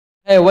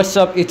Hey, what's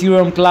up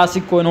Ethereum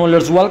classic coin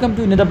holders, welcome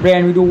to another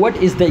brand video. What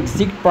is the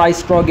exact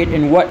price target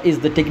and what is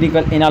the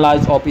technical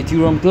analysis of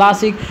Ethereum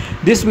classic?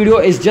 This video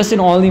is just and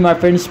only my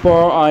friends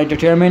for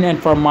entertainment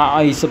and for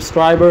my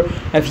subscriber.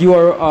 If you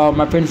are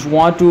my friends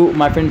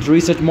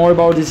research more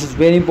about this, is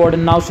very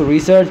important now, so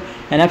research.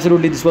 And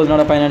absolutely, this was not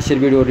a financial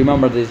video,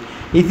 remember this.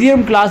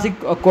 Ethereum classic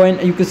coin,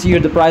 you can see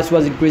here the price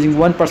was increasing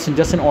 1%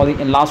 just and only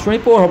in last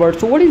 24 hours.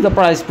 So what is the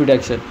price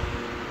prediction?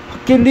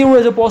 There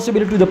was a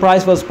possibility the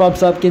price was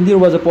pumps up, there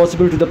was a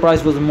possibility the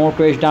price was more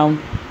crash down.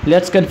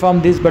 Let's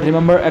confirm this, but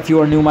remember, if you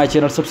are new my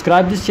channel,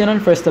 subscribe this channel,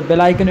 press the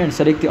bell icon and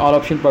select the all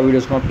option for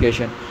videos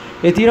notification.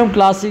 Ethereum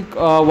classic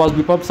was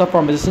be pumps up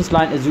from resistance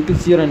line, as you can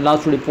see here in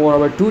last 24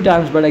 hours 2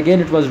 times, but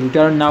again it was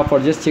returned now for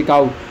just check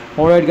out.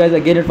 Alright guys,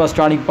 again it was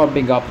starting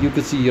pumping up. You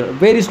can see here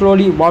very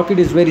slowly, market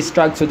is very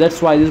stuck, so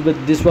that's why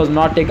this was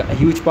not take a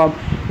huge pump,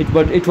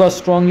 but it was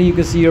strongly, you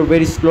can see here,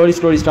 very slowly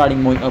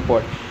starting moving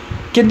upward.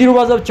 There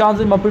was a chance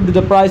in up into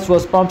the price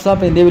was pumps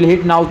up and they will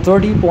hit now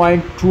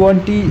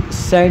 30.20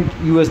 cent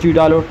USD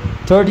dollar,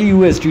 30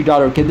 USD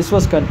dollar. Okay, this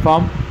was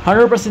confirmed,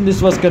 100%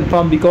 this was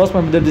confirmed, because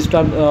remember this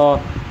time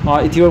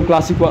Ethereum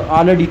classic will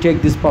already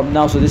take this pump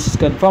now, so this is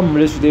confirmed.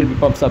 There will be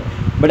pumps up,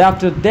 but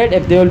after that,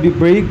 if they will be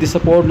break the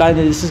support line,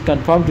 then this is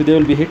confirmed, they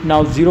will be hit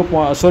now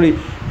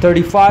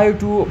 35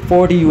 to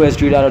 40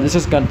 USD dollar. This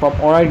is confirmed.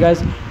 Alright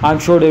guys, I'm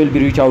sure they will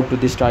be reach out to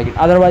this target.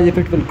 Otherwise, if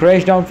it will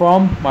crash down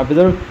from my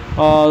brother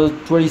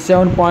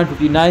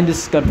 27.59,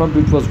 this is confirmed,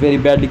 it was very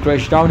badly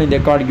crashed down and they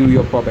can't give you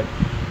a profit.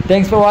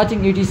 Thanks for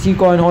watching etc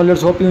coin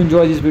holders. Hope you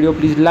enjoy this video.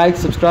 Please like,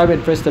 subscribe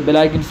and press the bell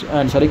icon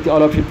and select the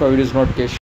all option for videos notification.